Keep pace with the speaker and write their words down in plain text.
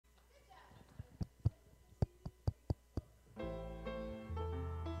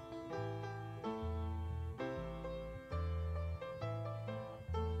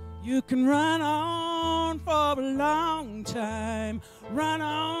You can run on for a long time, run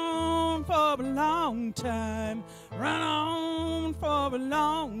on for a long time, run on for a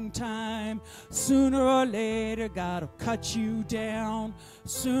long time. Sooner or later, God'll cut you down.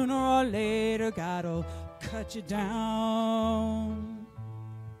 Sooner or later, God'll cut you down.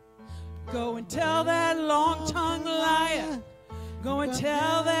 Go and tell that long-tongued liar. Go and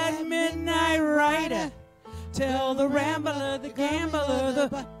tell that midnight rider. Tell the rambler, the gambler,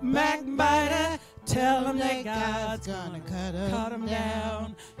 the backbiter. Tell him that God's gonna cut him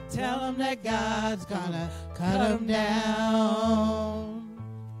down. Tell him that God's gonna cut him down.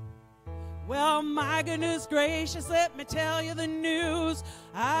 Well, my goodness gracious, let me tell you the news.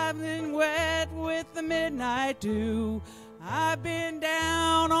 I've been wet with the midnight dew. I've been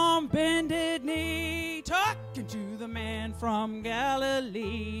down on bended knee, talking to the man from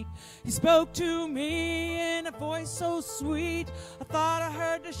Galilee. He spoke to me in a voice so sweet, I thought I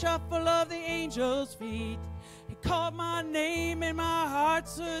heard the shuffle of the angels' feet. He called my name and my heart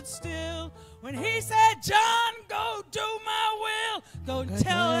stood still when he said, John, go do my will. Go and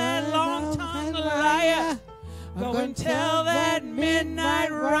tell that long-tongued liar. Go and tell that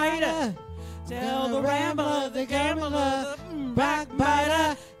midnight rider. Tell the rambler, the gambler, the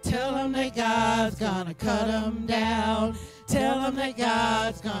backbiter. Tell him that God's gonna cut him down. Tell him that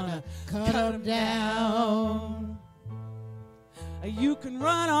God's gonna cut him down. You can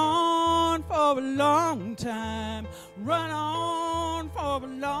run on for a long time, run on for a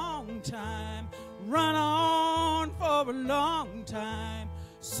long time, run on for a long time.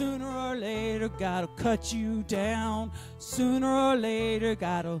 Sooner or later, God'll cut you down. Sooner or later,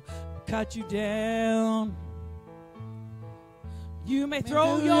 God'll cut you down. You may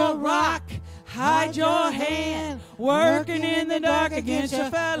throw your rock, hide your hand, working in the dark against your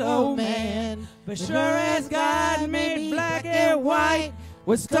fellow man. But sure as God made black and white,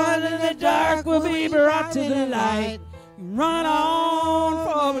 what's done in the dark will be brought to the light. Run on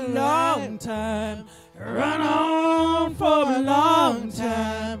for a long time, run on for a long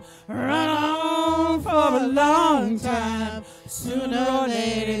time, run on for a long time. Sooner or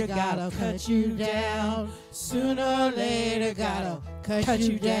later, God'll cut you down. Sooner or later, God'll cut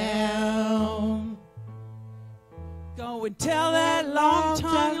you down. Go and tell that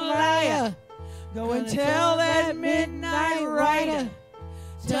long-tongued liar. Go and tell that midnight rider.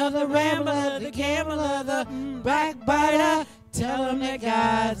 Tell the rambler, the gambler, the backbiter. Tell him that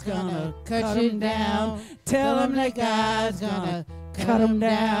God's gonna cut him down. Tell him that God's gonna cut him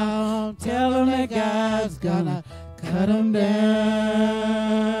down. Tell him that God's gonna cut him down.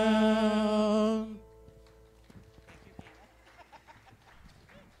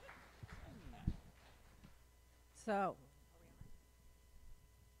 So,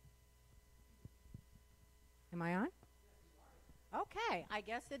 am I on? Okay, I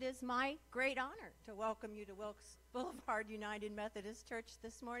guess it is my great honor to welcome you to Wilkes Boulevard United Methodist Church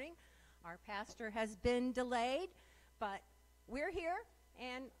this morning. Our pastor has been delayed, but we're here,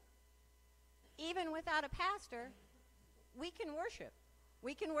 and even without a pastor, we can worship.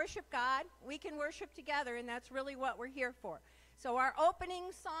 We can worship God, we can worship together, and that's really what we're here for. So our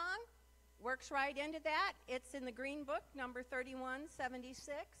opening song works right into that. It's in the Green Book, number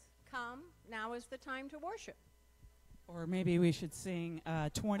 3176. Come, now is the time to worship. Or maybe we should sing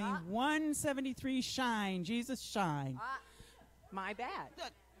 2173, Shine, Jesus Shine. My bad.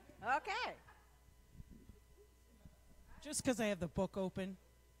 Okay. Just because I have the book open,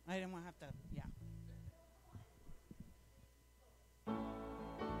 I didn't want to have to, yeah.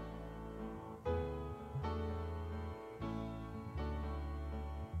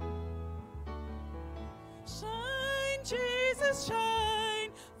 Shine, Jesus,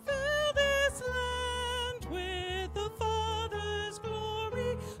 shine, fill this land with the Father's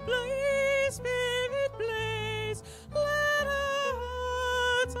glory. Blaze, Spirit, blaze, let our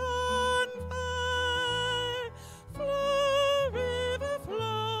hearts on fire. Flow, river,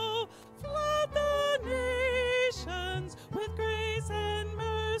 flow, flood the nations with grace and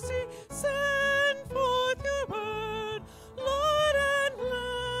mercy. Send forth your word, Lord, and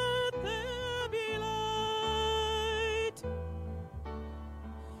let there be light.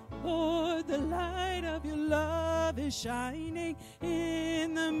 Lord, the light of your love is shining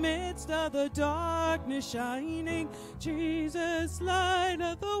in the midst of the darkness shining. Jesus, light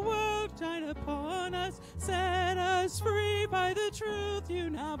of the world, shine upon us, set us free by the truth you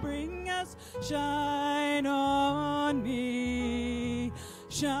now bring us. Shine on me,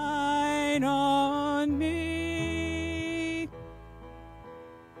 shine on me.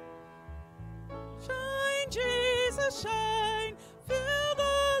 Shine, Jesus, shine, fill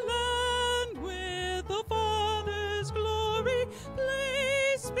the land with the Father's glory.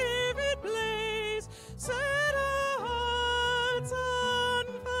 Blaze, Spirit,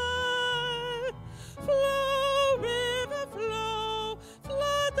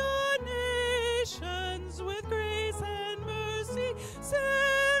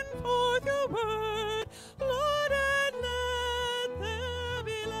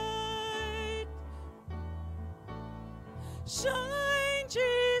 Shine,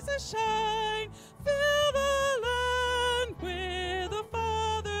 Jesus, shine. Fill the land with the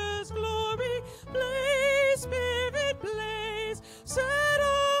Father's glory. Blaze, Spirit, blaze. Set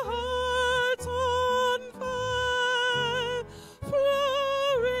our hearts on fire.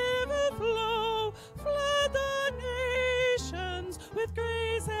 Flow, river, flow. Flood the nations with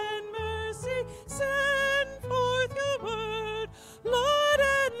grace and mercy. Send forth your word, Lord,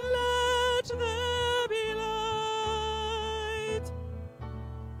 and let there be light.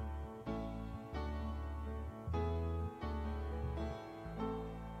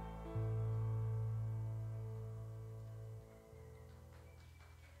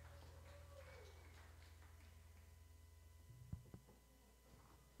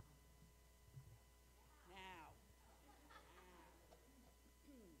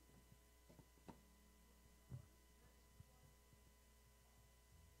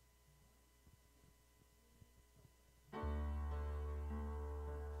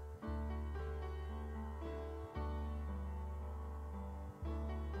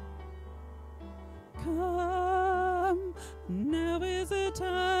 Come, now is the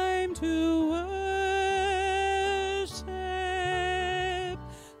time to worship.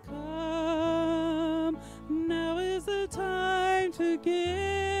 Come, now is the time to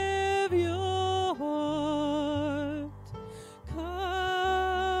give your heart.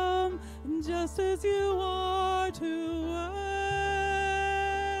 Come, just as you are to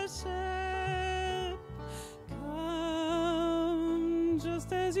worship. Come,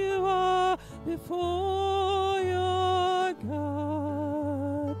 just as you are before your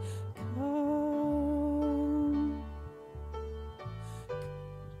God. Come.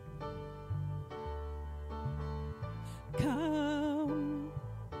 Come.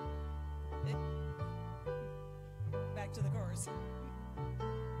 Back to the chorus.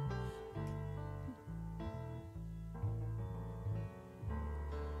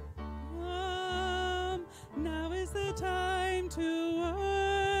 Come, now is the time to worship.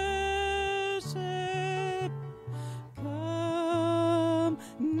 Come,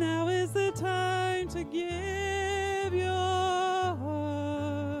 now is the time to give your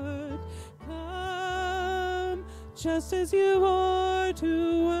heart. Come, just as you are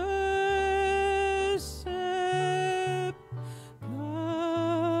to worship.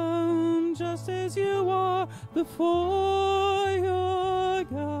 Come, just as you are before your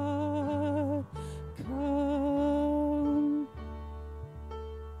God. Come.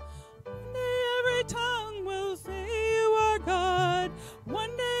 One day every tongue will say you are God.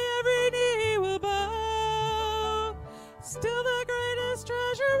 One day every knee will bow. Still the greatest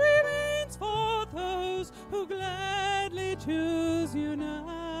treasure remains for those who gladly choose you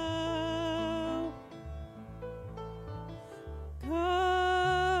now.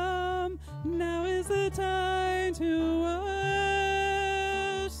 Come, now is the time to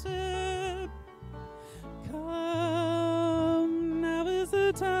worship. Come, now is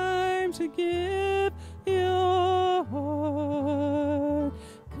the time to give your heart.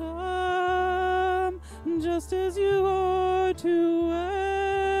 Come, just as you are to worship.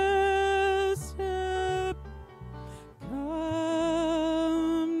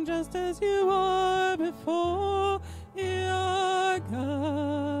 Come, just as you are before your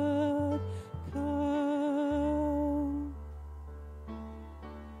God. Come.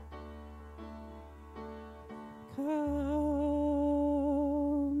 Come.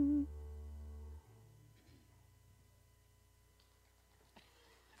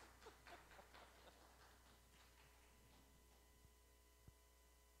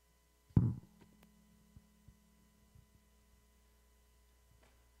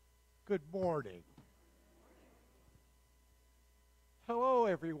 Good morning. Hello,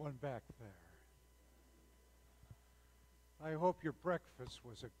 everyone back there. I hope your breakfast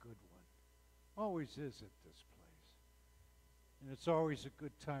was a good one. Always is at this place. And it's always a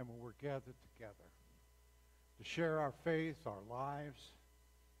good time when we're gathered together to share our faith, our lives,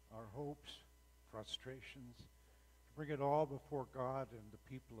 our hopes, frustrations, to bring it all before God and the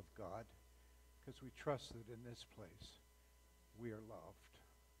people of God, because we trust that in this place we are loved.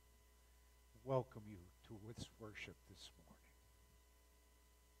 Welcome you to this worship this morning.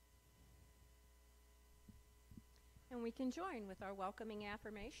 And we can join with our welcoming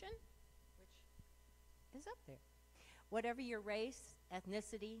affirmation, which is up there. Whatever your race,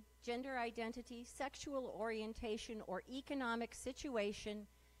 ethnicity, gender identity, sexual orientation, or economic situation,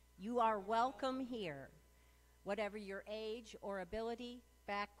 you are welcome here. Whatever your age or ability,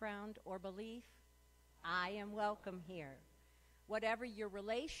 background, or belief, I am welcome here. Whatever your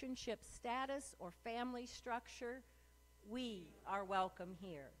relationship status or family structure, we are welcome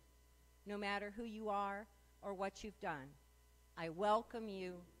here. No matter who you are or what you've done, I welcome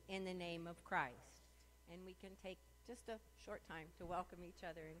you in the name of Christ. And we can take just a short time to welcome each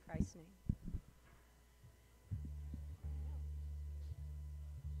other in Christ's name.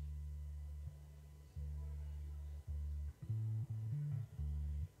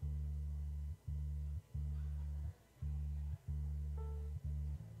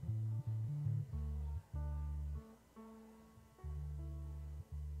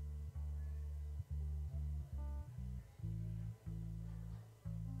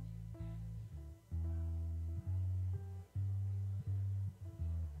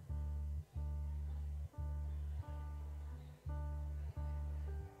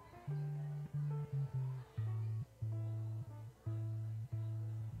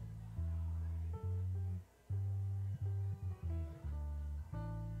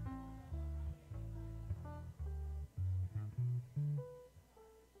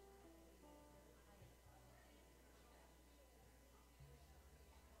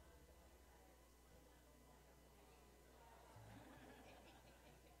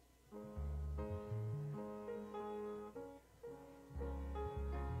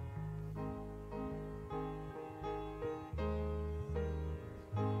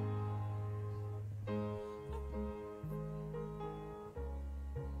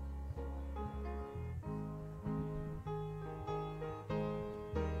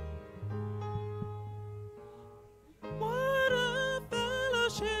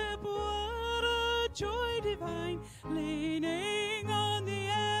 What a joy divine, leaning on the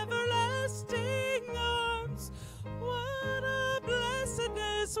everlasting arms. What a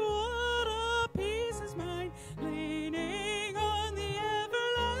blessedness, what a peace is mine, leaning on the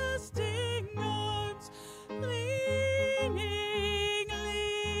everlasting arms. Leaning,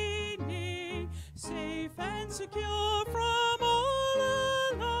 safe and secure from all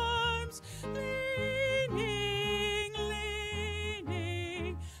alarms.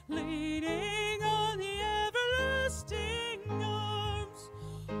 Leaning on the everlasting arms.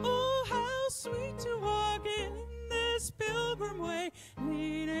 Oh, how sweet to walk in this pilgrim way,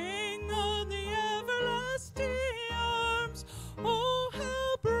 leaning on the everlasting arms. Oh,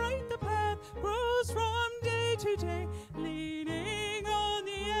 how bright the path grows from day to day, leaning on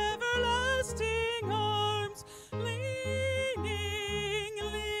the everlasting arms. Leaning,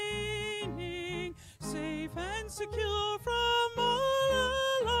 safe and secure from all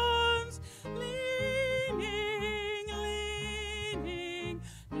alarms. Leaning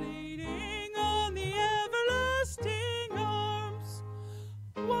on the everlasting arms.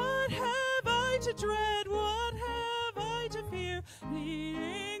 What have I to dread? What have I to fear?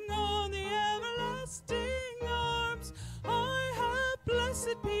 Leaning on the everlasting arms. I have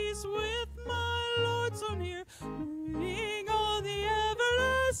blessed peace with my Lord so near. Leaning on the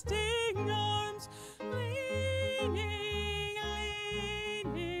everlasting arms. Leaning,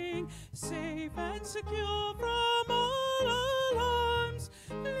 safe and secure from all alarms.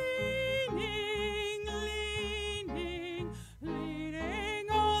 Leaning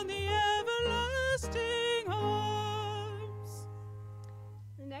on the everlasting arms.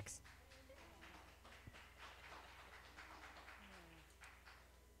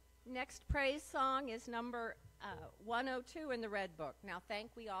 Next praise song is number 102 in the Red Book. Now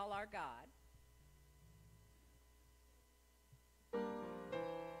thank we all our God.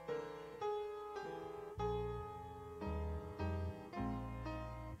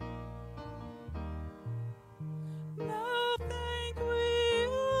 Now thank we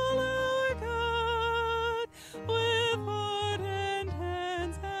all our God with heart and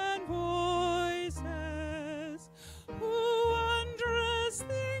hands and voices, who wondrous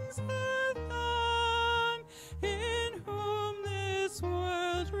things hath done, in whom this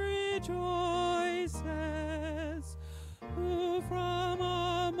world rejoices, who from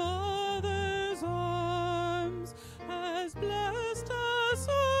our mother's arms has blessed us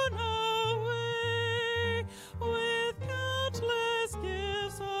on our way with countless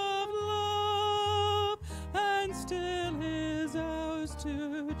gifts of love, and still is ours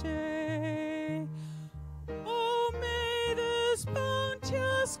today. Oh, may this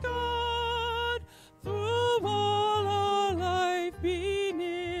bounteous God through all our life be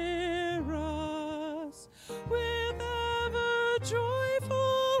near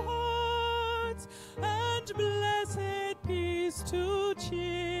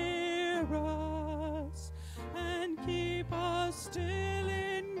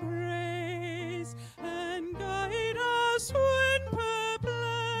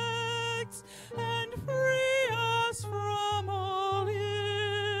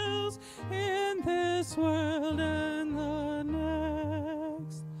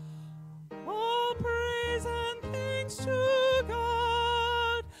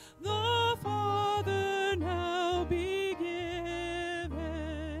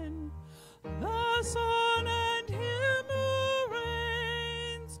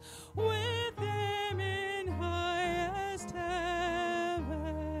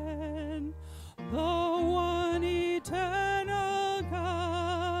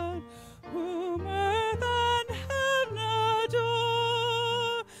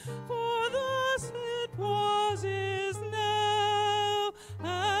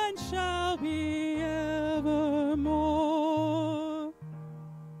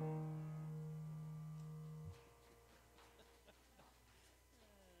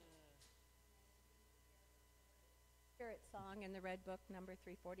song in the Red Book, number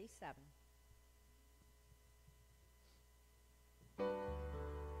 347.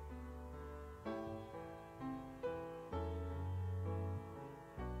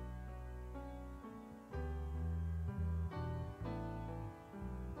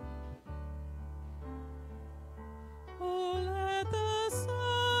 Oh, let the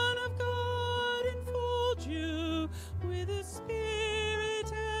Son of God enfold you with His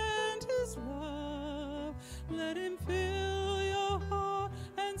Spirit and His love. Let Him fill your heart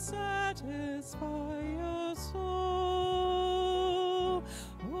and satisfy your soul.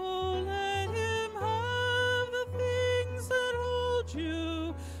 Oh, let Him have the things that hold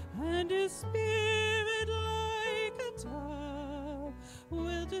you, and His Spirit like a dove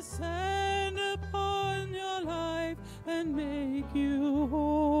will descend upon your life and make you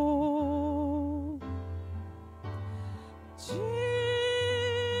whole. Jesus,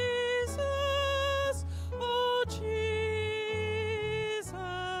 oh Jesus,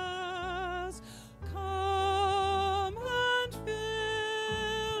 come and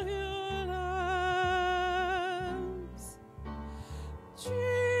fill your lamps. Jesus,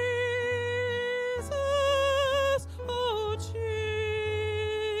 oh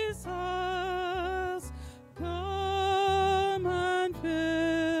Jesus, come and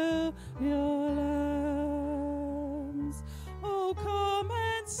fill your lamps. Oh, come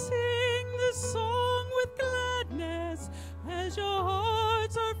and sing this song with gladness as your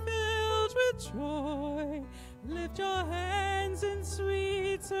hearts are filled with joy. Lift your hands in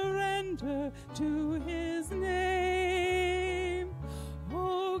sweet surrender to His name.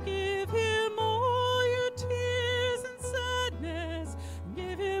 Oh, give Him all your tears and sadness.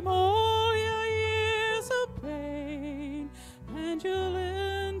 Give Him all your years of pain, and you'll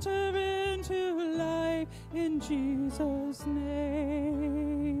enter into life in Jesus'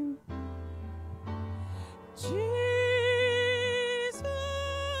 name. Jesus,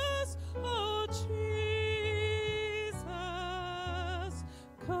 oh Jesus,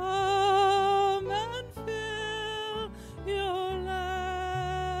 come and fill your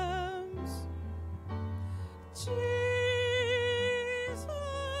lamps. Jesus,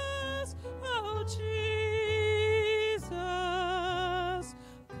 oh Jesus,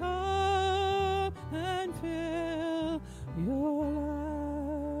 come and fill your lamps.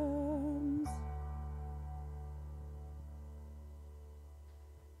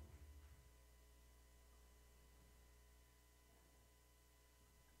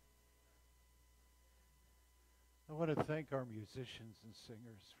 I want to thank our musicians and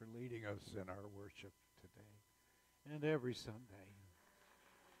singers for leading us in our worship today and every Sunday.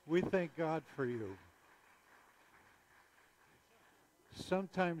 We thank God for you.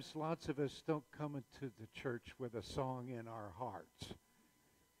 Sometimes lots of us don't come into the church with a song in our hearts.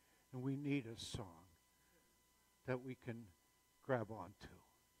 And we need a song that we can grab onto.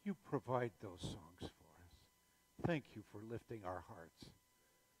 You provide those songs for us. Thank you for lifting our hearts.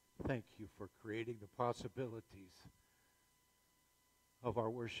 Thank you for creating the possibilities of our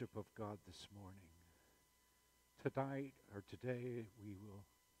worship of God this morning. Tonight or today, we will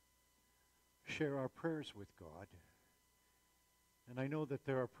share our prayers with God. And I know that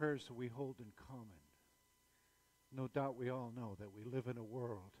there are prayers that we hold in common. No doubt we all know that we live in a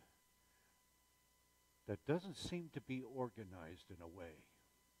world that doesn't seem to be organized in a way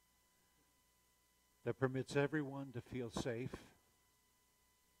that permits everyone to feel safe, to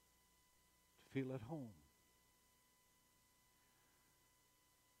feel at home.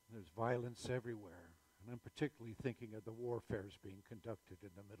 There's violence everywhere, and I'm particularly thinking of the warfares being conducted in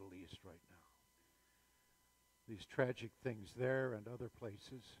the Middle East right now. These tragic things there and other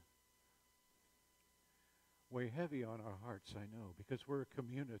places weigh heavy on our hearts, I know, because we're a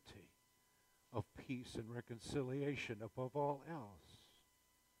community of peace and reconciliation above all else.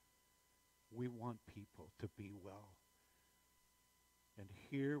 We want people to be well. And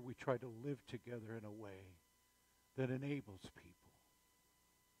here we try to live together in a way that enables people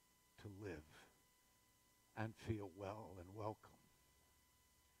to live and feel well and welcome.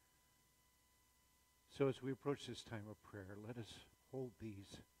 So as we approach this time of prayer, let us hold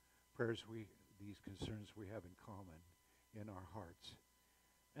these prayers, these concerns we have in common in our hearts.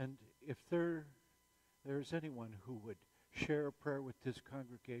 And if there's anyone who would share a prayer with this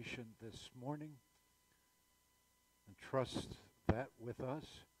congregation this morning and trust that with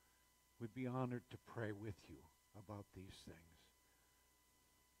us, we'd be honored to pray with you about these things.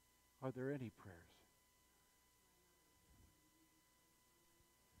 Are there any prayers?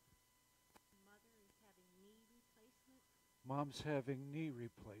 Mother is having knee replacement. Mom's having knee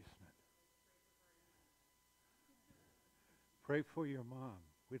replacement. Pray for your mom.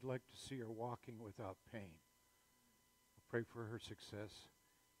 We'd like to see her walking without pain. Pray for her success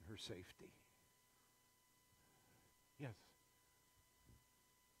and her safety. Yes.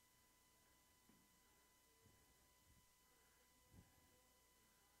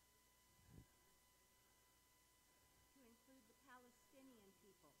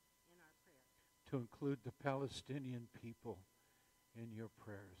 To include the Palestinian people in your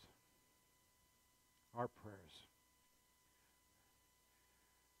prayers. Our prayers.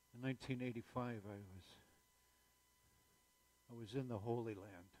 In 1985, I was in the Holy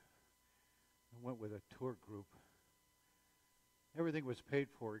Land. I went with a tour group. Everything was paid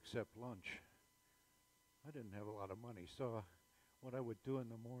for except lunch. I didn't have a lot of money, so what I would do in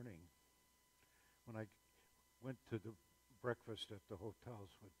the morning when I went to the breakfast at the hotels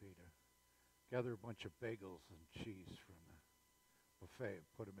would be to gather a bunch of bagels and cheese from the buffet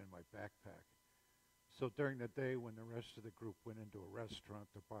and put them in my backpack. So during the day when the rest of the group went into a restaurant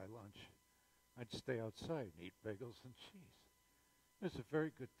to buy lunch, I'd stay outside and eat bagels and cheese. It was a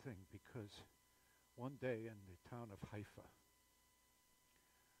very good thing because one day in the town of Haifa,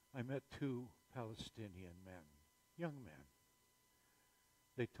 I met two Palestinian men, young men.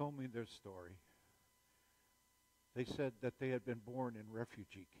 They told me their story. They said that they had been born in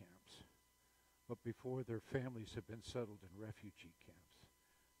refugee camps, but before their families had been settled in refugee camps,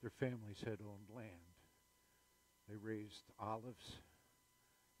 their families had owned land. They raised olives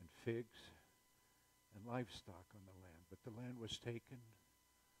and figs and livestock on the land, but the land was taken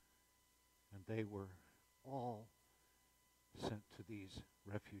and they were all sent to these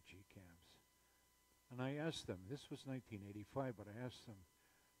refugee camps. And I asked them, this was 1985, but I asked them,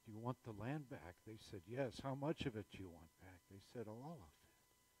 do you want the land back? They said, yes. How much of it do you want back? They said, all of it.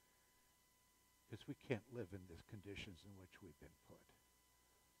 Because we can't live in the conditions in which we've been put.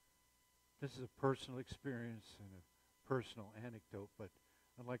 This is a personal experience and a personal anecdote, but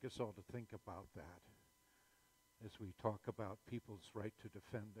I'd like us all to think about that as we talk about people's right to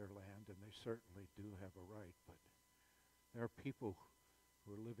defend their land, and they certainly do have a right, but there are people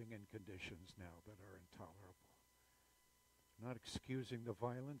who are living in conditions now that are intolerable. Not excusing the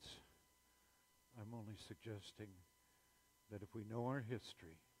violence, I'm only suggesting that if we know our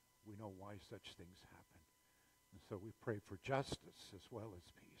history, we know why such things happen. And so we pray for justice as well as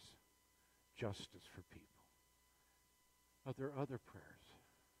peace. Justice for people. Are there other prayers?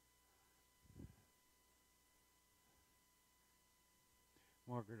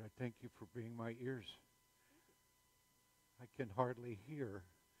 Margaret, I thank you for being my ears. I can hardly hear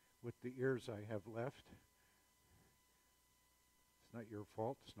with the ears I have left. It's not your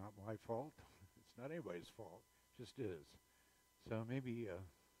fault. It's not my fault. It's not anybody's fault. It just is. So maybe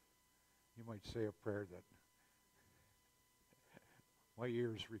you might say a prayer that my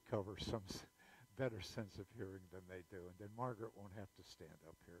ears recover some better sense of hearing than they do. And then Margaret won't have to stand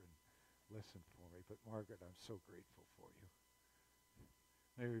up here and listen for me. But Margaret, I'm so grateful for you.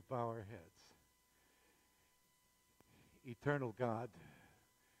 May we bow our heads. Eternal God,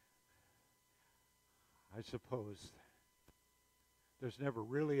 I suppose there's never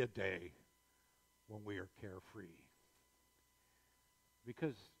really a day when we are carefree.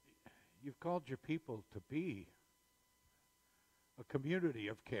 Because you've called your people to be a community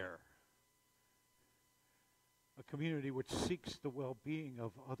of care. A community which seeks the well-being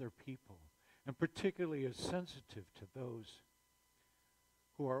of other people, and particularly is sensitive to those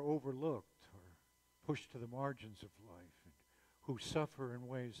who are overlooked or pushed to the margins of life, and who suffer in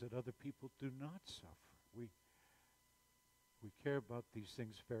ways that other people do not suffer. We care about these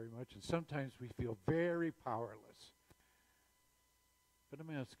things very much, and sometimes we feel very powerless. But I'm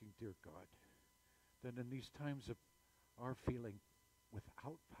asking, dear God, that in these times of our feeling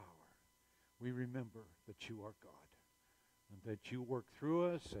without power, we remember that you are God, and that you work through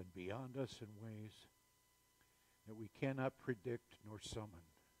us and beyond us in ways that we cannot predict nor summon.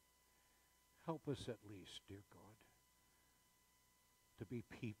 Help us at least, dear God, to be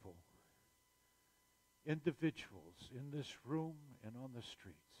people, individuals in this room and on the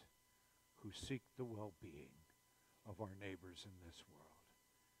streets who seek the well-being of our neighbors in this world.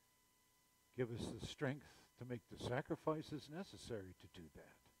 Give us the strength to make the sacrifices necessary to do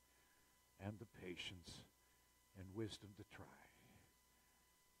that, and the patience and wisdom to try.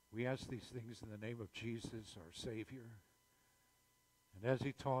 We ask these things in the name of Jesus, our Savior. And as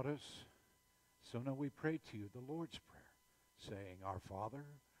he taught us, so now we pray to you the Lord's Prayer, saying, Our Father,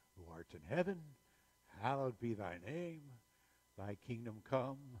 who art in heaven, hallowed be thy name. Thy kingdom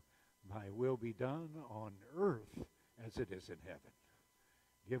come, thy will be done on earth as it is in heaven.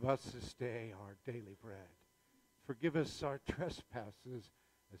 Give us this day our daily bread. Forgive us our trespasses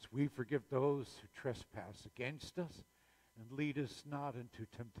as we forgive those who trespass against us. And lead us not into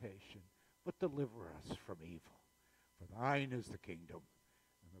temptation, but deliver us from evil. For thine is the kingdom,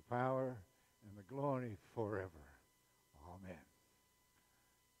 and the power, and the glory forever. Amen.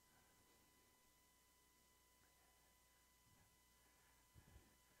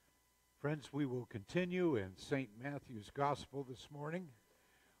 Friends, we will continue in St. Matthew's Gospel this morning.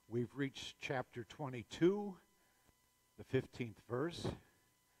 We've reached chapter 22, the 15th verse.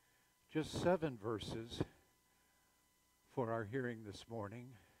 Just 7 verses for our hearing this morning.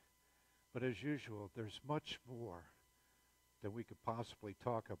 But as usual, there's much more that we could possibly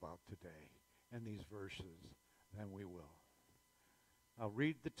talk about today in these verses than we will. I'll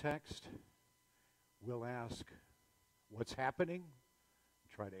read the text. We'll ask what's happening,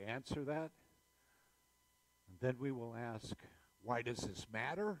 try to answer that. And then we will ask, why does this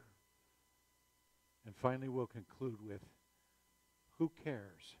matter? And finally, we'll conclude with, who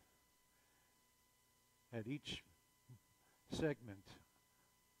cares? At each segment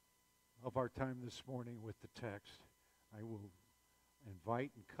of our time this morning with the text, I will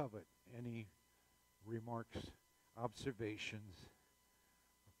invite and covet any remarks, observations,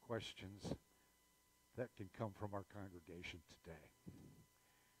 or questions that can come from our congregation today.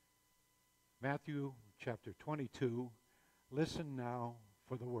 Matthew chapter 22, listen now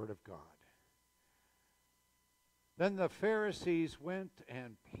for the word of God. Then the Pharisees went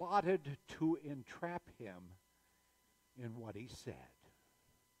and plotted to entrap him in what he said.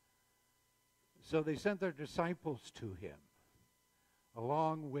 So they sent their disciples to him,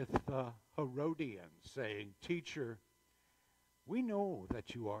 along with the Herodians, saying, Teacher, we know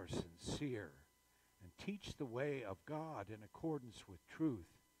that you are sincere and teach the way of God in accordance with truth,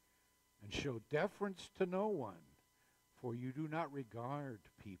 and show deference to no one, for you do not regard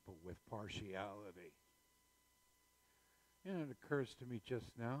people with partiality. And it occurs to me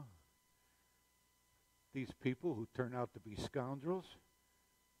just now, these people who turn out to be scoundrels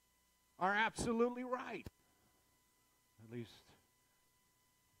are absolutely right. At least,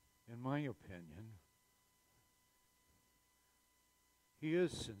 in my opinion, he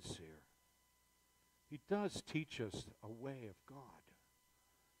is sincere. He does teach us a way of God.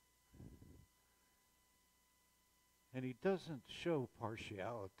 And he doesn't show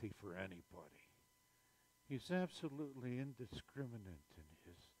partiality for anybody. He's absolutely indiscriminate in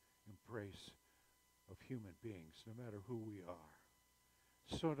his embrace of human beings, no matter who we are.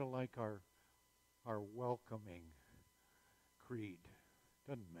 Sort of like our welcoming creed.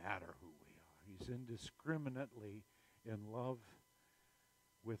 Doesn't matter who we are. He's indiscriminately in love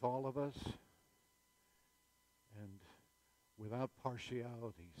with all of us, and without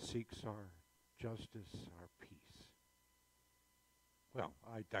partiality seeks our justice, our peace. Well,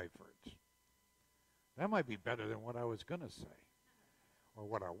 I diverge. That might be better than what I was going to say, or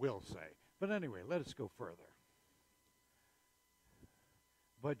what I will say. But anyway, let us go further.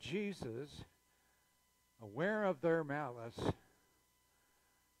 But Jesus, aware of their malice,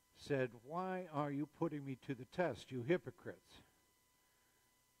 said, Why are you putting me to the test, you hypocrites?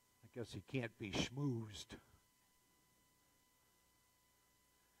 I guess he can't be schmoozed.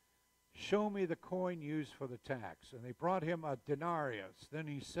 Show me the coin used for the tax. And they brought him a denarius. Then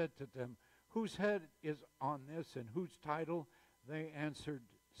he said to them, Whose head is on this, and whose title? They answered,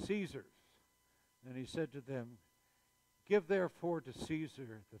 Caesar's. And he said to them, Give therefore to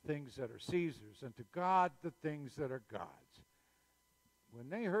Caesar the things that are Caesar's, and to God the things that are God's. When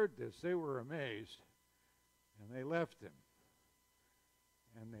they heard this, they were amazed, and they left him,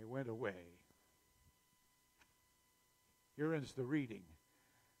 and they went away. Here ends the reading.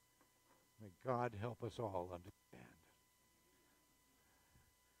 May God help us all understand.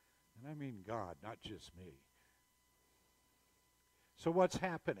 And I mean God, not just me. So what's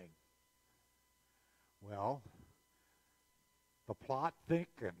happening? Well, the plot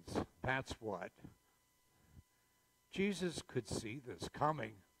thickens. That's what. Jesus could see this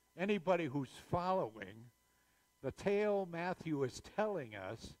coming. Anybody who's following the tale Matthew is telling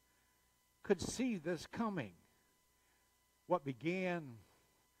us could see this coming. What began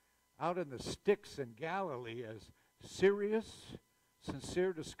out in the sticks in Galilee as serious,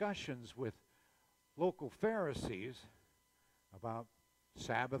 sincere discussions with local Pharisees about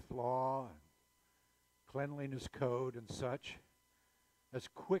Sabbath law and cleanliness code and such, has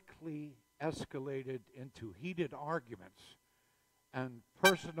quickly escalated into heated arguments and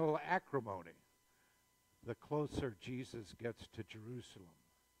personal acrimony the closer Jesus gets to Jerusalem.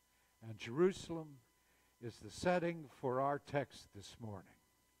 And Jerusalem is the setting for our text this morning.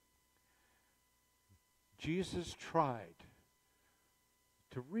 Jesus tried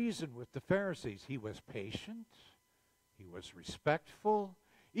to reason with the Pharisees. He was patient. He was respectful.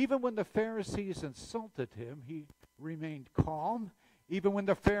 Even when the Pharisees insulted him, he remained calm. Even when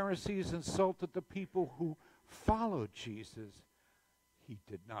the Pharisees insulted the people who followed Jesus, he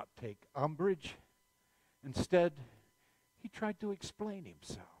did not take umbrage. Instead, he tried to explain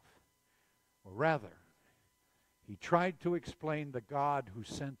himself. Or rather, he tried to explain the God who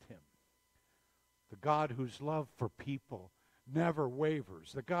sent him, the God whose love for people never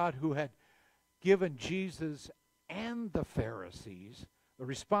wavers, the God who had given Jesus and the Pharisees the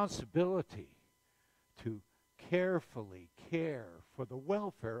responsibility to carefully care for the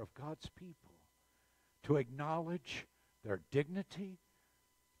welfare of God's people, to acknowledge their dignity,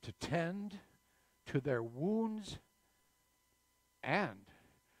 to tend to their wounds, and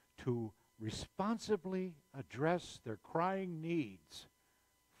to responsibly address their crying needs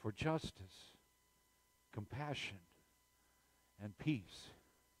for justice, compassion, and peace.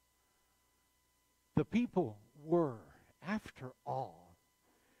 The people were, after all,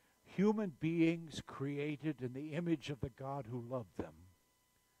 human beings created in the image of the God who loved them.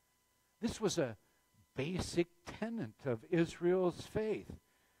 This was a basic tenet of Israel's faith.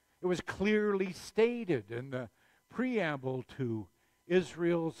 It was clearly stated in the preamble to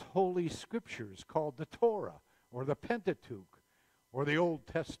Israel's holy scriptures called the Torah, or the Pentateuch, or the Old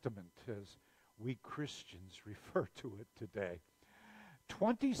Testament, as we Christians refer to it today.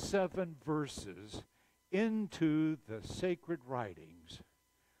 27 verses into the sacred writings,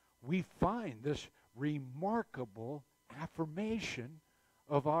 we find this remarkable affirmation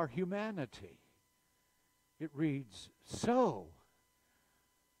of our humanity. It reads, "So,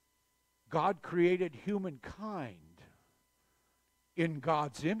 God created humankind in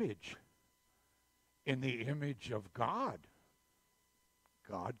God's image. In the image of God,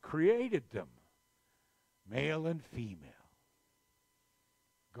 God created them, male and female.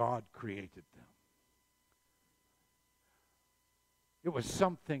 God created them." It was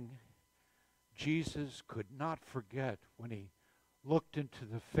something Jesus could not forget when he looked into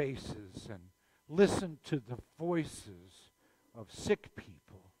the faces and listened to the voices of sick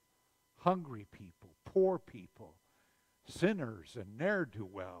people, hungry people, poor people, sinners and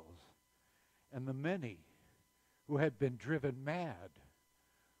ne'er-do-wells, and the many who had been driven mad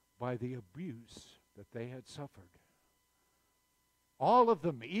by the abuse that they had suffered. All of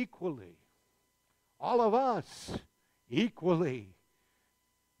them equally, all of us equally,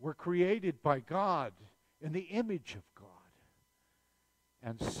 were created by God in the image of God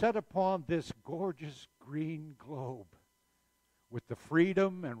and set upon this gorgeous green globe with the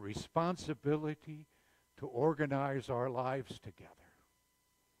freedom and responsibility to organize our lives together.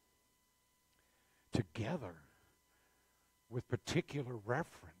 Together with particular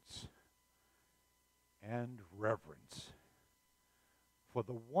reference and reverence for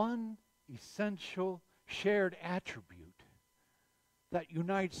the one essential shared attribute that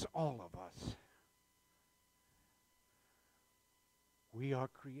unites all of us. We are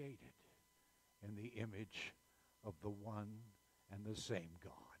created in the image of the one and the same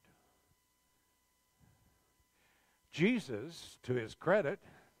God. Jesus, to his credit,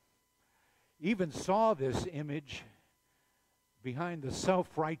 even saw this image behind the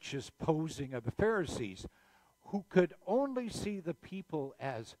self-righteous posing of the Pharisees, who could only see the people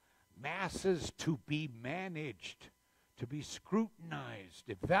as masses to be managed, to be scrutinized,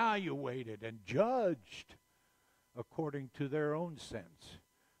 evaluated, and judged according to their own sense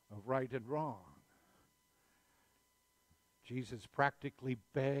of right and wrong. Jesus practically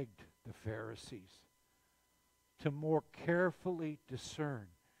begged the Pharisees to more carefully discern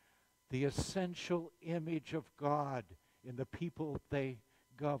the essential image of God in the people they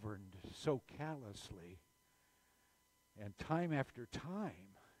governed so callously. And time after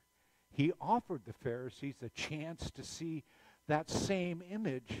time, he offered the Pharisees a chance to see that same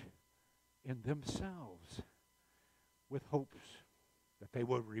image in themselves, with hopes that they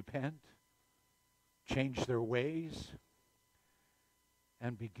would repent, change their ways,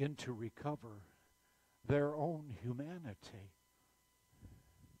 and begin to recover their own humanity.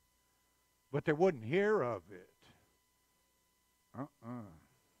 But they wouldn't hear of it.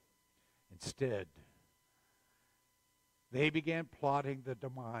 Instead, they began plotting the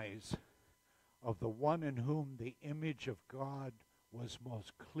demise of the one in whom the image of God was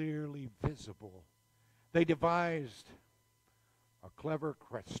most clearly visible. They devised a clever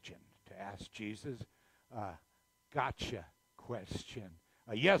question to ask Jesus, a gotcha question,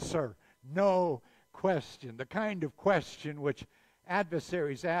 a yes or no question, the kind of question which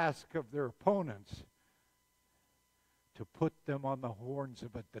adversaries ask of their opponents to put them on the horns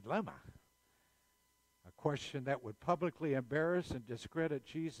of a dilemma. A question that would publicly embarrass and discredit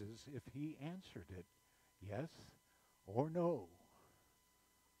Jesus if he answered it, yes or no.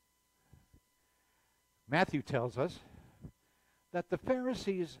 Matthew tells us that the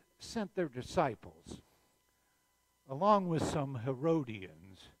Pharisees sent their disciples along with some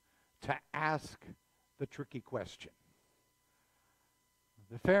Herodians, to ask the tricky question.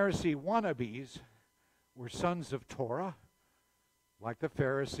 The Pharisee wannabes were sons of Torah, like the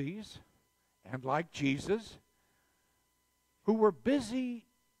Pharisees and like Jesus, who were busy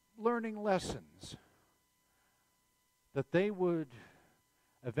learning lessons that they would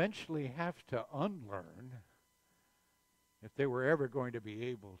eventually have to unlearn if they were ever going to be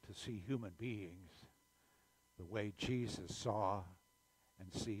able to see human beings the way Jesus saw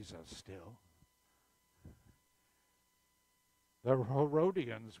and sees us still. The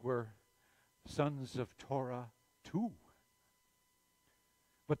Herodians were sons of Torah too.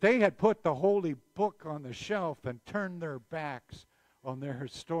 But they had put the holy book on the shelf and turned their backs on their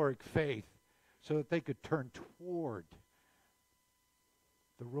historic faith so that they could turn toward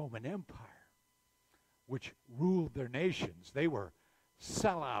the Roman Empire, which ruled their nations. They were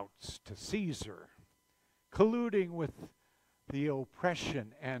sellouts to Caesar, colluding with the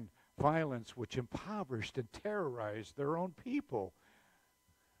oppression and violence which impoverished and terrorized their own people.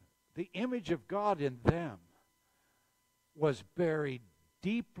 The image of God in them was buried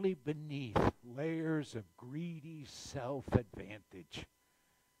deeply beneath layers of greedy self-advantage.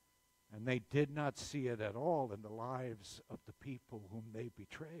 And they did not see it at all in the lives of the people whom they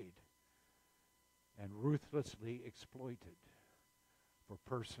betrayed and ruthlessly exploited for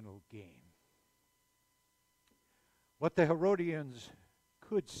personal gain. What the Herodians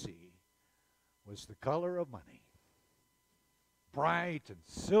could see was the color of money, bright and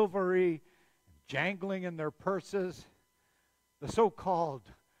silvery, and jangling in their purses, the so-called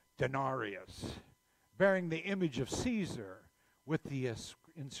denarius, bearing the image of Caesar with the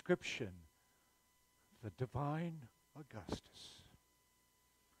inscription, the Divine Augustus.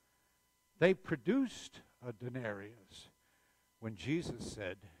 They produced a denarius when Jesus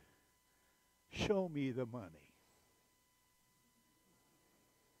said, "Show me the money."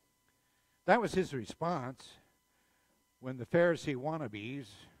 That was his response when the Pharisee wannabes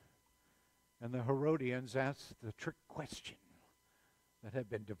and the Herodians asked the trick question that had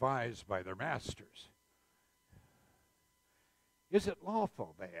been devised by their masters. Is it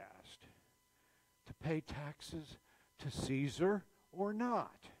lawful, they asked, to pay taxes to Caesar or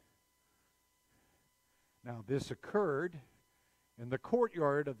not? Now, this occurred in the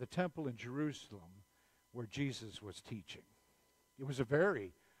courtyard of the temple in Jerusalem where Jesus was teaching. It was a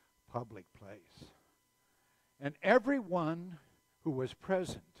very public place. And everyone who was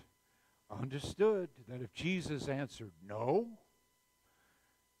present understood that if Jesus answered no,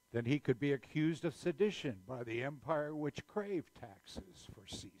 then he could be accused of sedition by the empire which craved taxes for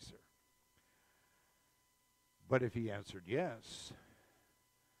Caesar. But if he answered yes,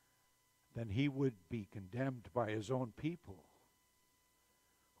 then he would be condemned by his own people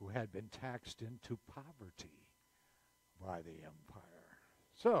who had been taxed into poverty by the empire.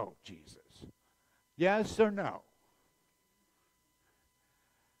 So, Jesus, yes or no?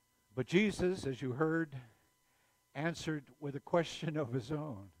 But Jesus, as you heard, answered with a question of his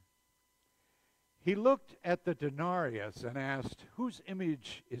own. He looked at the denarius and asked, whose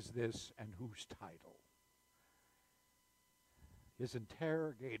image is this and whose title? His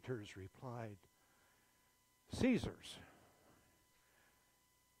interrogators replied, Caesar's.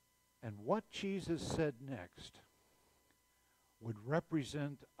 And what Jesus said next would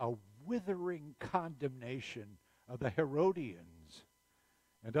represent a withering condemnation of the Herodians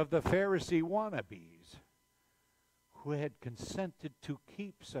and of the Pharisee wannabes who had consented to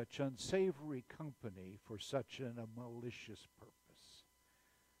keep such unsavory company for such a malicious purpose.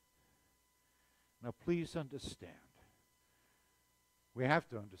 Now please understand, we have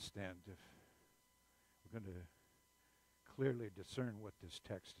to understand if we're going to clearly discern what this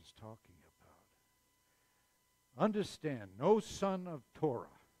text is talking about. Understand, no son of Torah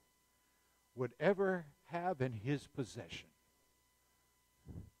would ever have in his possession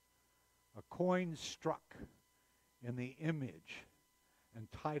a coin struck in the image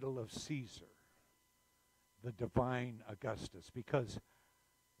and title of Caesar, the divine Augustus, because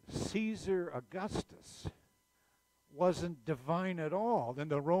Caesar Augustus wasn't divine at all in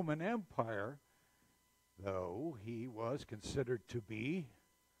the Roman Empire, though he was considered to be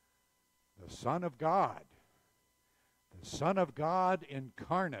the Son of God. The Son of God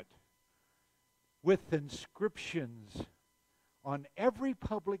incarnate, with inscriptions on every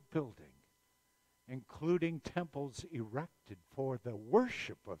public building, including temples erected for the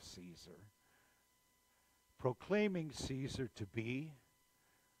worship of Caesar, proclaiming Caesar to be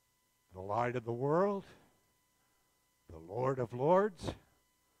the light of the world, the Lord of lords, and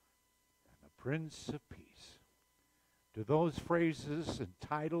the Prince of Peace. Do those phrases and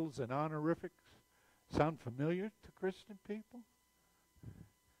titles and honorifics Sound familiar to Christian people?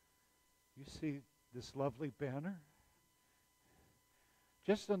 You see this lovely banner?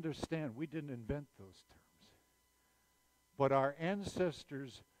 Just understand, we didn't invent those terms. But our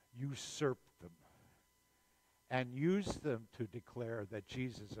ancestors usurped them and used them to declare that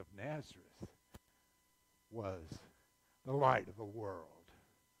Jesus of Nazareth was the light of the world,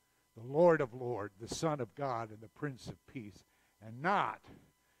 the Lord of Lords, the Son of God, and the Prince of Peace, and not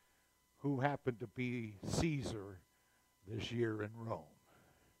who happened to be Caesar this year in Rome.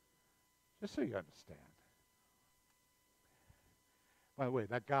 Just so you understand. By the way,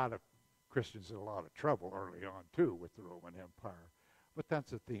 that got Christians in a lot of trouble early on, too, with the Roman Empire. But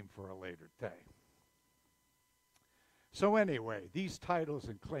that's a theme for a later day. So anyway, these titles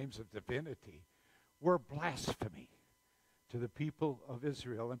and claims of divinity were blasphemy to the people of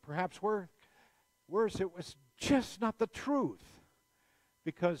Israel. And perhaps worse, it was just not the truth,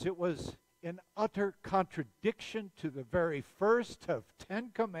 because it was in utter contradiction to the very first of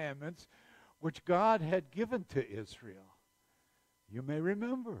 10 commandments which God had given to Israel. You may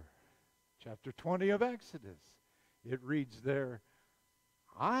remember chapter 20 of Exodus. It reads there,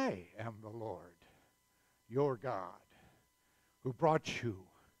 I am the Lord, your God, who brought you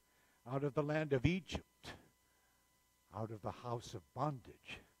out of the land of Egypt, out of the house of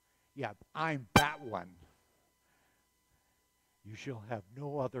bondage. Yeah, I'm that one. You shall have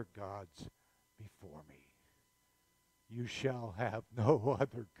no other gods before me. You shall have no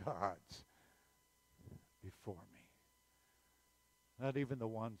other gods before me. Not even the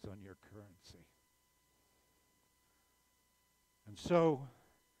ones on your currency. And so,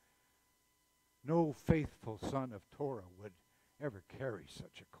 no faithful son of Torah would ever carry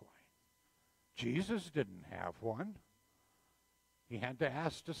such a coin. Jesus didn't have one. He had to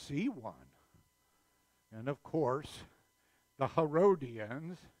ask to see one. And of course, the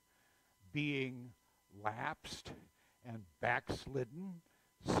Herodians, being lapsed and backslidden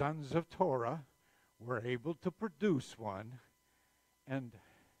sons of Torah, were able to produce one. And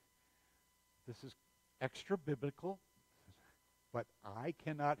this is extra biblical, but I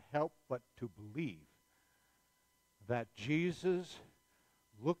cannot help but to believe that Jesus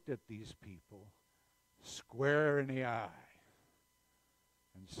looked at these people square in the eye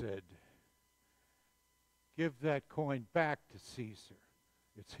and said, give that coin back to Caesar.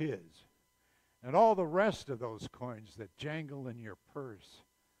 It's his. And all the rest of those coins that jangle in your purse,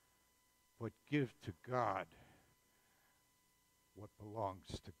 but give to God what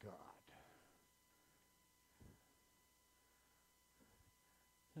belongs to God.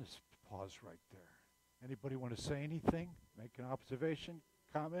 Just pause right there. Anybody want to say anything? Make an observation?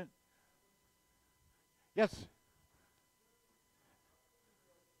 Comment? Yes?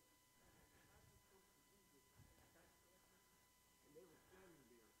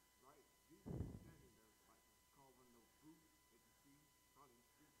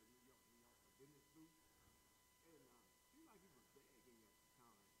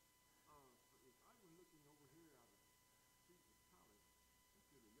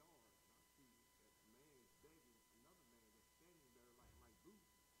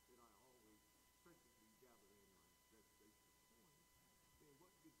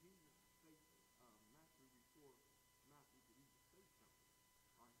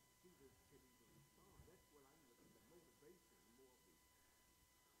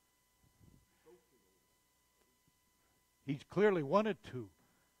 He clearly wanted to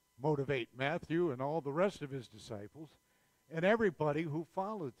motivate Matthew and all the rest of his disciples and everybody who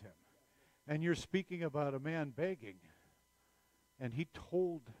followed him. And you're speaking about a man begging. And he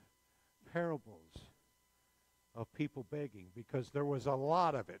told parables of people begging because there was a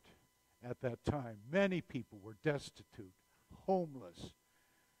lot of it at that time. Many people were destitute, homeless,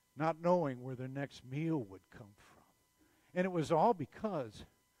 not knowing where their next meal would come from. And it was all because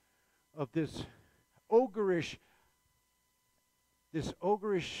of this ogreish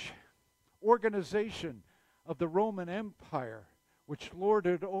organization of the Roman Empire, which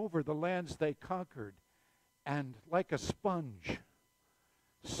lorded over the lands they conquered, and like a sponge,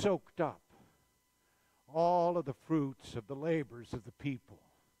 soaked up all of the fruits of the labors of the people,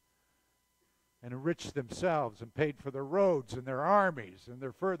 and enriched themselves and paid for their roads and their armies and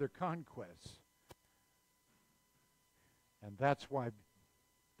their further conquests. And that's why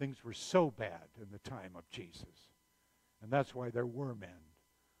things were so bad in the time of Jesus. And that's why there were men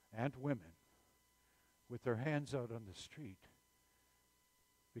and women with their hands out on the street.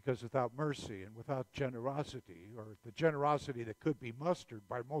 Because without mercy and without generosity, or the generosity that could be mustered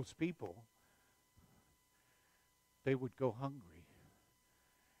by most people, they would go hungry.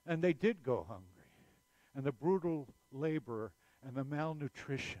 And they did go hungry. And the brutal labor and the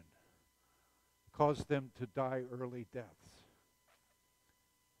malnutrition caused them to die early deaths.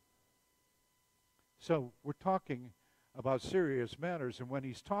 So we're talking about serious matters, and when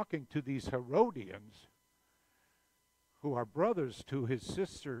he's talking to these Herodians, who are brothers to his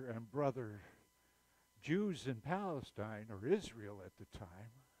sister and brother Jews in Palestine or Israel at the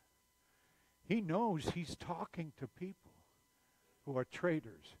time, he knows he's talking to people who are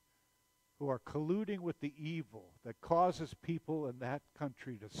traitors, who are colluding with the evil that causes people in that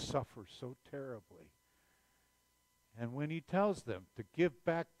country to suffer so terribly. And when he tells them to give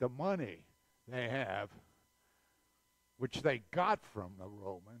back the money they have, which they got from the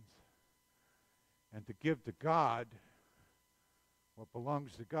Romans, and to give to God what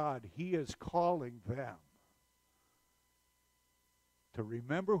belongs to God, he is calling them to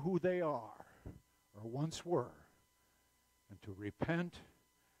remember who they are, or once were, and to repent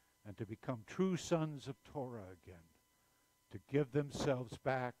and to become true sons of Torah again, to give themselves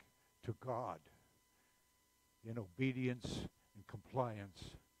back to God in obedience and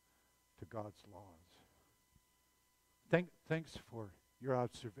compliance to God's laws. Thanks for your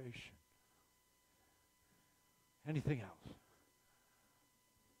observation. Anything else?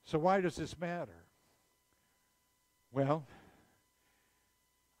 So why does this matter? Well,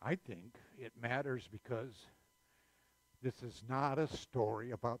 I think it matters because this is not a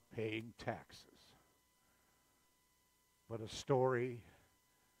story about paying taxes, but a story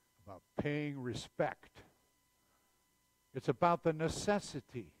about paying respect. It's about the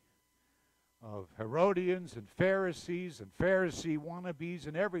necessity of Herodians and Pharisees and Pharisee wannabes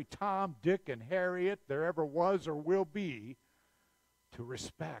and every Tom, Dick, and Harriet there ever was or will be to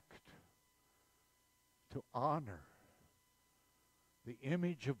respect, to honor the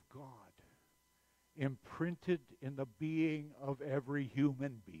image of God imprinted in the being of every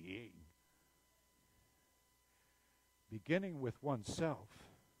human being, beginning with oneself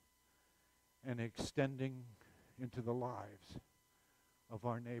and extending into the lives of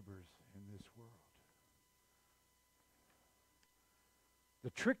our neighbors in this world.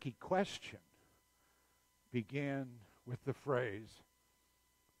 The tricky question began with the phrase,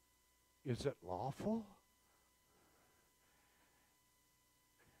 "Is it lawful?"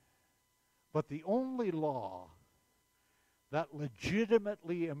 But the only law that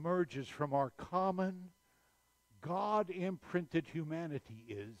legitimately emerges from our common God-imprinted humanity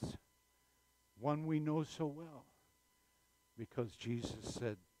is one we know so well, because Jesus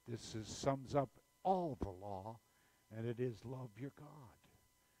said sums up all the law, and it is love your God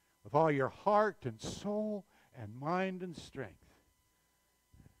with all your heart and soul and mind and strength.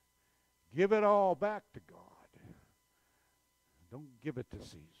 Give it all back to God. Don't give it to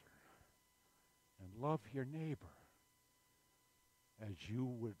Caesar. And love your neighbor as you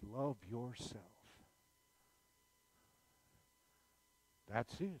would love yourself.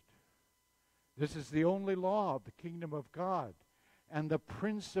 That's it. This is the only law of the kingdom of God, and the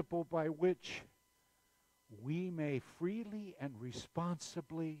principle by which we may freely and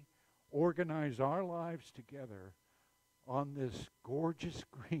responsibly organize our lives together on this gorgeous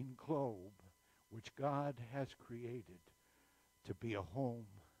green globe which God has created to be a home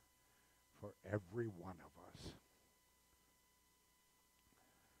for every one of us.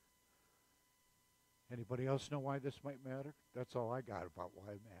 Anybody else know why this might matter? That's all I got about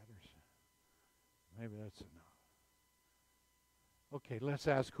why it matters. Maybe that's enough. Okay, let's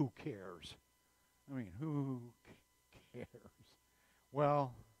ask who cares. I mean, who cares?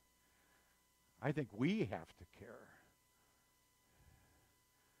 Well, I think we have to care.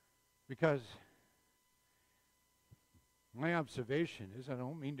 Because my observation is, I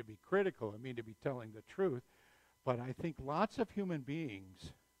don't mean to be critical, I mean to be telling the truth, but I think lots of human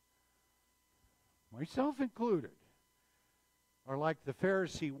beings, myself included, are like the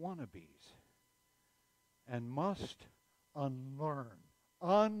Pharisee wannabes and must unlearn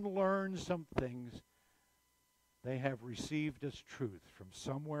some things they have received as truth from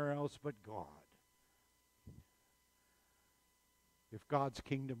somewhere else but God. If God's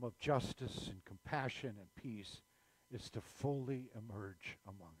kingdom of justice and compassion and peace is to fully emerge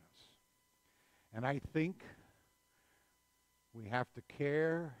among us. And I think we have to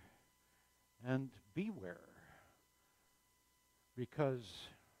care and beware, because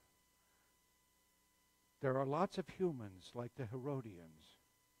there are lots of humans like the Herodians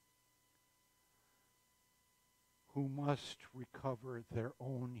who must recover their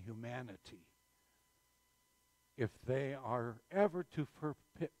own humanity if they are ever to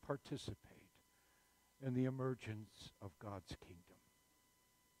participate in the emergence of God's kingdom.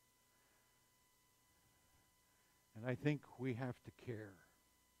 And I think we have to care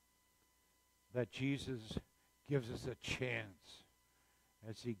that Jesus gives us a chance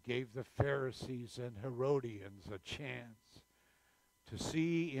as he gave the Pharisees and Herodians a chance to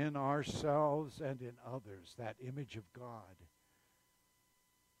see in ourselves and in others that image of God,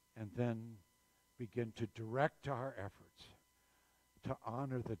 and then begin to direct our efforts to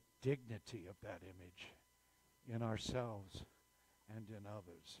honor the dignity of that image in ourselves and in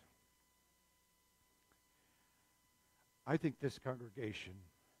others. I think this congregation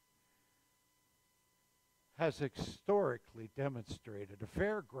has historically demonstrated a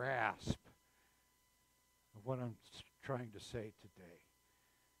fair grasp of what I'm trying to say today.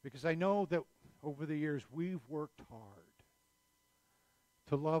 Because I know that over the years we've worked hard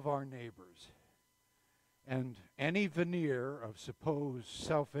to love our neighbors. And any veneer of supposed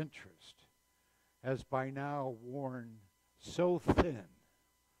self-interest has by now worn so thin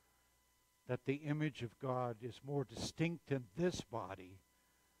that the image of God is more distinct in this body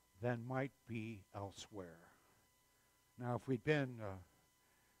than might be elsewhere. Now, if we'd been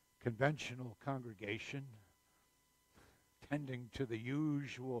a conventional congregation, tending to the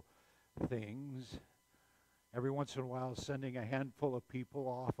usual things, every once in a while sending a handful of people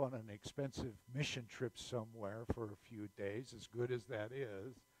off on an expensive mission trip somewhere for a few days, as good as that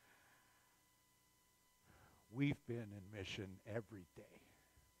is, we've been in mission every day.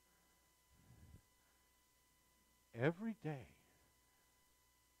 Every day,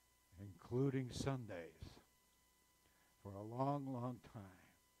 including Sundays, for a long, long time.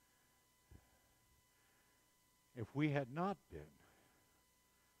 If we had not been,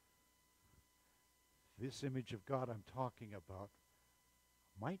 this image of God I'm talking about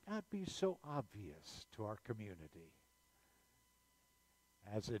might not be so obvious to our community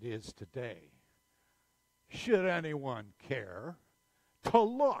as it is today. Should anyone care to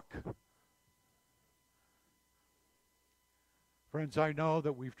look? Friends, I know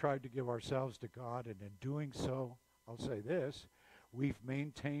that we've tried to give ourselves to God, and in doing so, I'll say this, we've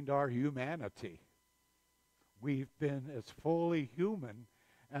maintained our humanity. We've been as fully human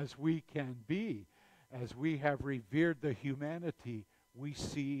as we can be, as we have revered the humanity we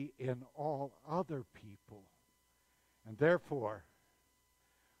see in all other people. And therefore,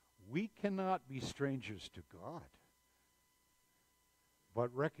 we cannot be strangers to God,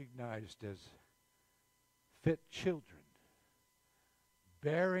 but recognized as fit children,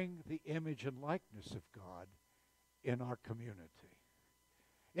 bearing the image and likeness of God in our community.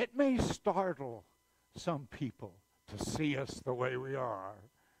 It may startle some people to see us the way we are.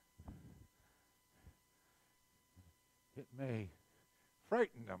 It may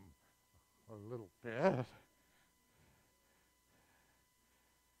frighten them a little bit.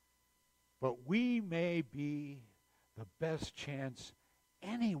 But we may be the best chance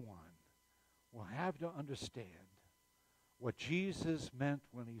anyone will have to understand what Jesus meant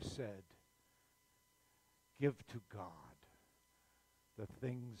when he said, give to God the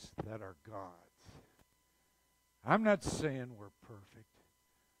things that are God's. I'm not saying we're perfect.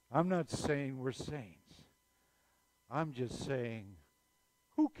 I'm not saying we're saints. I'm just saying,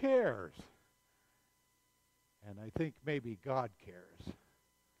 who cares? And I think maybe God cares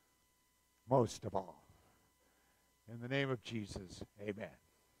most of all. In the name of Jesus, amen.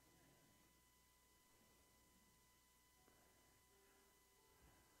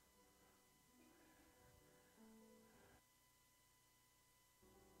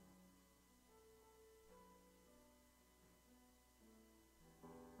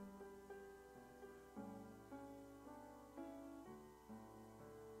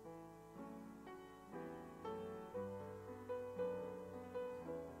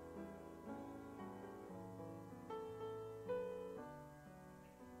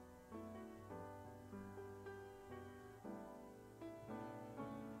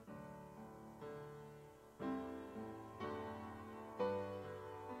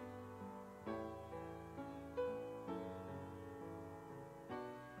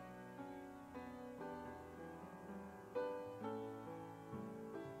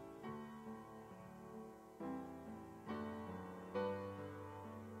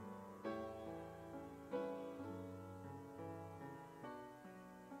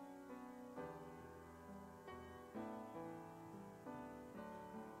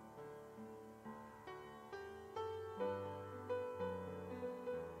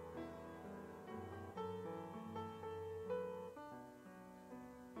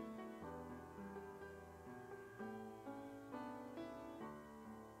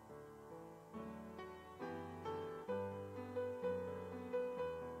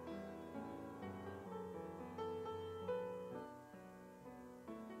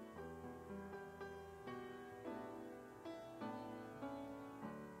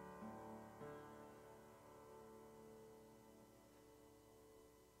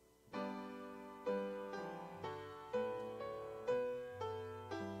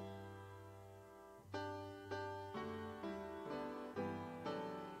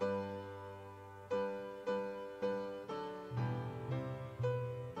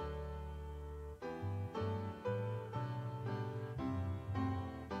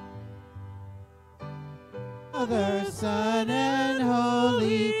 Father, Son, and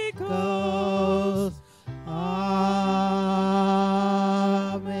Holy Ghost. Amen.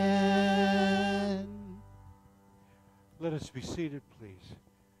 Let us be seated, please.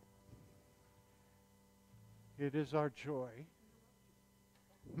 It is our joy.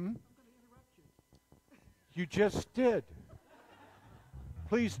 You just did.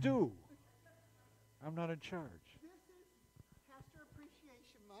 Please do. I'm not in charge. This is Pastor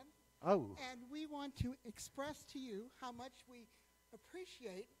Appreciation Month. Oh. And we want to express to you how much we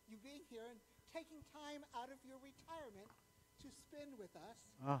appreciate you being here and taking time out of your retirement to spend with us.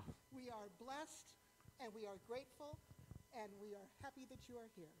 We are blessed and we are grateful and we are happy that you are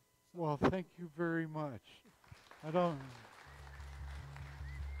here. So Well, thank you very much. I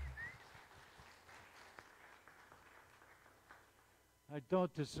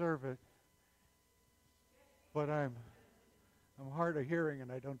don't deserve it, but I'm hard of hearing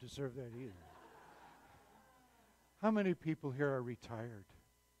and I don't deserve that either. How many people here are retired?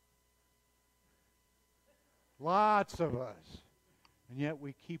 Lots of us. And yet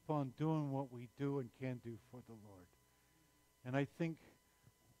we keep on doing what we do and can do for the Lord. And I think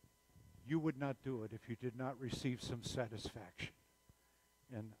you would not do it if you did not receive some satisfaction.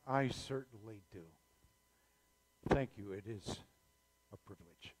 And I certainly do. Thank you. It is a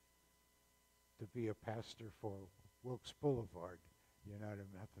privilege to be a pastor for Wilkes Boulevard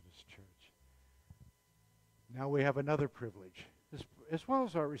United Methodist Church. Now we have another privilege, as well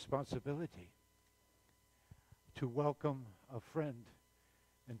as our responsibility, to welcome a friend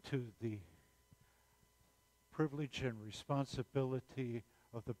into the privilege and responsibility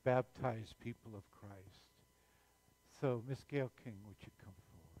of the baptized people of Christ. So, Miss Gail King, would you come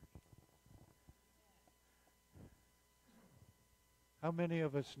forward? How many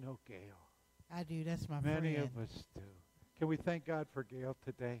of us know Gail? I do. That's my friend. Many of us do. Can we thank God for Gail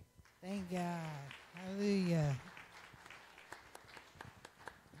today? Thank God. Hallelujah.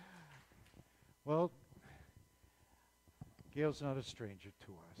 Well, Gail's not a stranger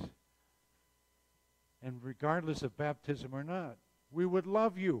to us. And regardless of baptism or not, we would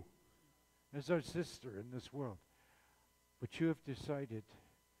love you as our sister in this world. But you have decided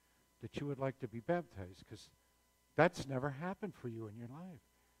that you would like to be baptized because that's never happened for you in your life.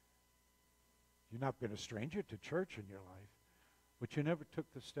 You've not been a stranger to church in your life, but you never took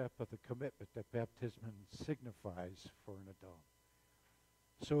the step of the commitment that baptism signifies for an adult.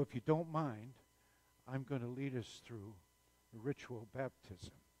 So if you don't mind, I'm going to lead us through the ritual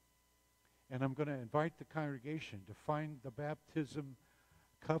baptism. And I'm going to invite the congregation to find the Baptism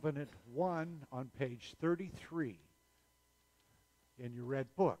Covenant 1 on page 33 in your red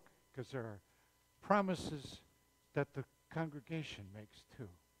book, because there are promises that the congregation makes too.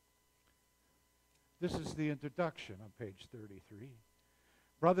 This is the introduction on page 33.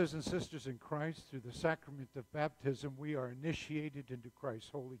 Brothers and sisters in Christ, through the sacrament of baptism, we are initiated into Christ's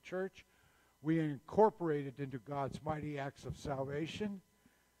holy church. We are incorporated into God's mighty acts of salvation,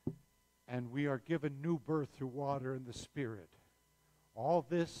 and we are given new birth through water and the Spirit. All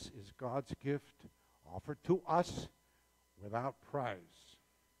this is God's gift offered to us without price.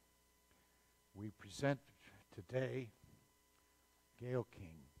 We present today Gail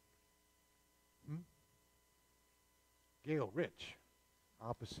King. Gail Rich,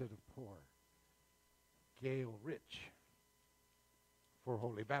 opposite of poor. Gail Rich for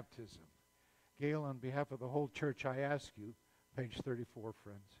holy baptism. Gail, on behalf of the whole church, I ask you, page 34,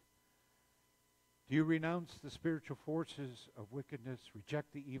 friends, do you renounce the spiritual forces of wickedness,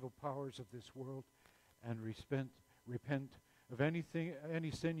 reject the evil powers of this world, and repent of any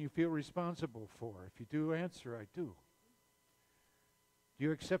sin you feel responsible for? If you do, answer, I do. Do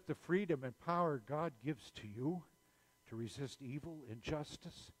you accept the freedom and power God gives to you to resist evil,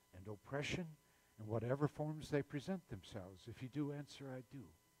 injustice, and oppression in whatever forms they present themselves? If you do, answer, I do.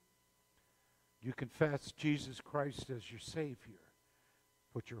 Do you confess Jesus Christ as your Savior,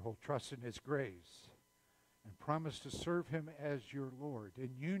 put your whole trust in His grace, and promise to serve Him as your Lord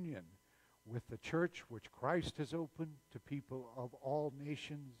in union with the church which Christ has opened to people of all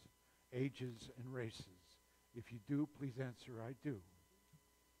nations, ages, and races? If you do, please answer, I do.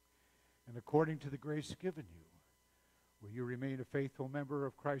 And according to the grace given you, will you remain a faithful member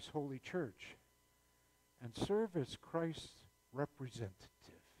of Christ's holy church and serve as Christ's representative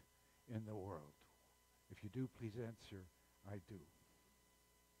in the world? If you do, please answer, I do.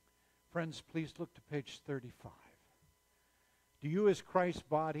 Friends, please look to page 35. Do you, as Christ's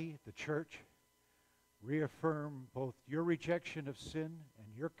body, the church, reaffirm both your rejection of sin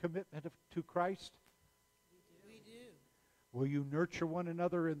and your commitment to Christ? We do. Will you nurture one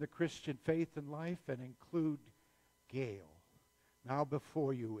another in the Christian faith and life and include Gail now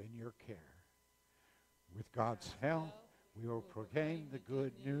before you in your care? With God's help, we will proclaim the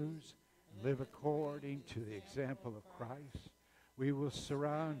good news and live according to the example of Christ. We will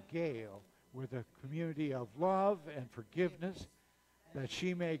surround Gail with a community of love and forgiveness, that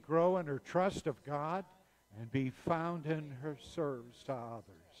she may grow in her trust of God and be found in her service to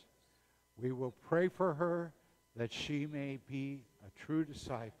others. We will pray for her that she may be a true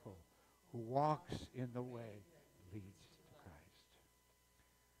disciple who walks in the way that leads to Christ.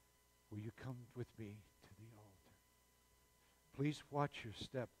 Will you come with me to the altar? Please watch your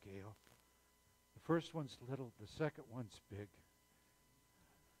step, Gail. The first one's little, the second one's big.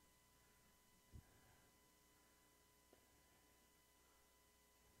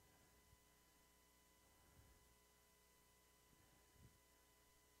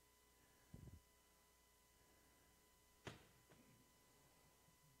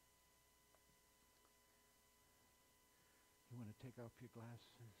 Take off your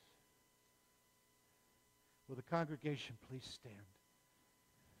glasses. Will the congregation please stand?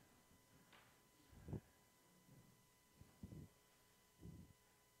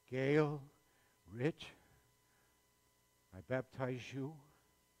 Gail, Rich, I baptize you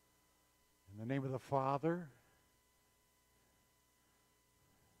in the name of the Father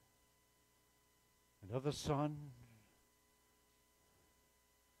and of the Son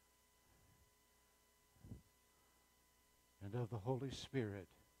and of the Holy Spirit.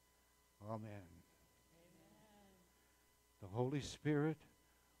 Amen. Amen. The Holy Spirit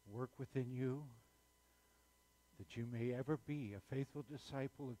work within you, that you may ever be a faithful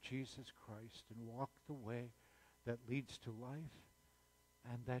disciple of Jesus Christ and walk the way that leads to life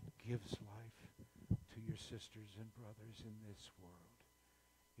and that gives life to your sisters and brothers in this world.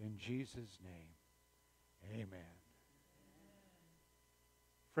 In Jesus' name, amen.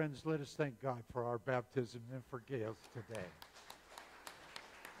 Friends, let us thank God for our baptism and for Gail's today.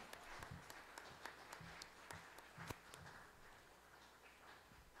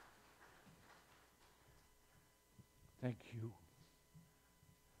 Thank you.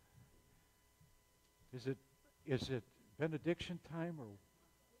 Is it benediction time or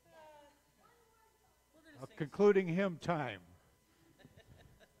concluding hymn time?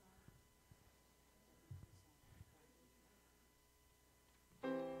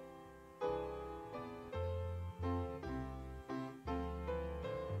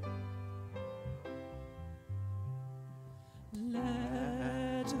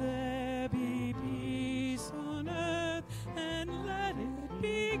 Let there be peace on earth, and let it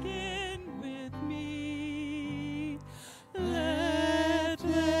begin with me. Let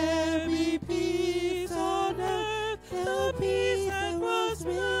there be peace on earth, the peace that was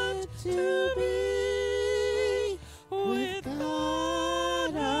meant to be, with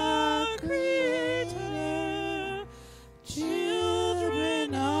God our Creator.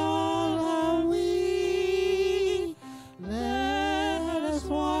 Children all are we. Let us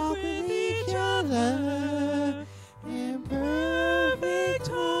walk with each other in perfect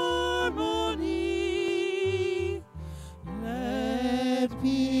harmony. Let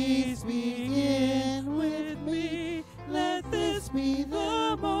peace begin with me. Let this be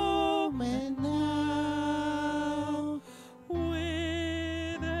the moment now.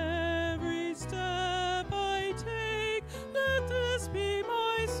 With every step I take, let this be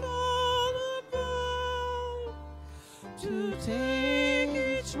my solemn vow, to take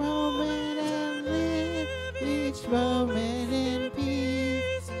each moment and live each moment in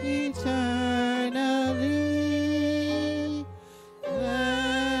peace eternally.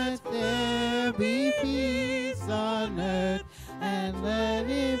 Let there be peace on earth, and let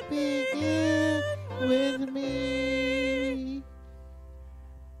it begin with me.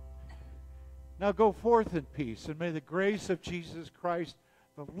 Now go forth in peace, and may the grace of Jesus Christ,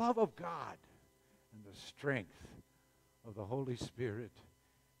 the love of God, and the strength of the Holy Spirit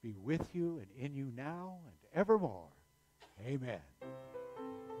be with you and in you now and evermore. Amen.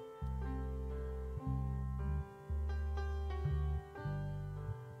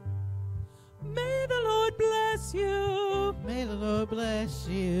 May the Lord bless you. May the Lord bless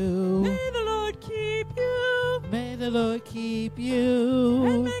you. May the Lord keep you. May the Lord keep you.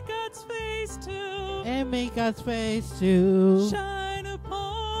 And make God's face to. And make God's face to Shine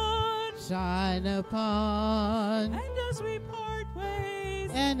upon. shine upon. And as we part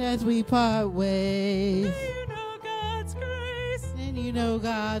ways. And as we part ways, May you know God's grace. and you know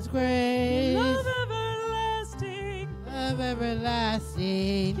God's grace, Love everlasting. love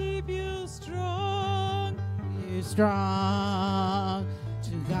everlasting, Keep you strong. you strong.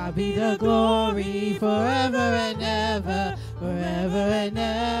 To God be the glory forever and ever, forever and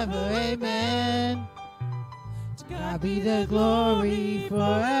ever. Amen. To God God be the glory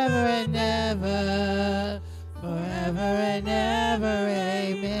forever and ever, forever and ever,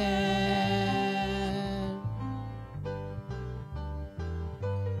 amen.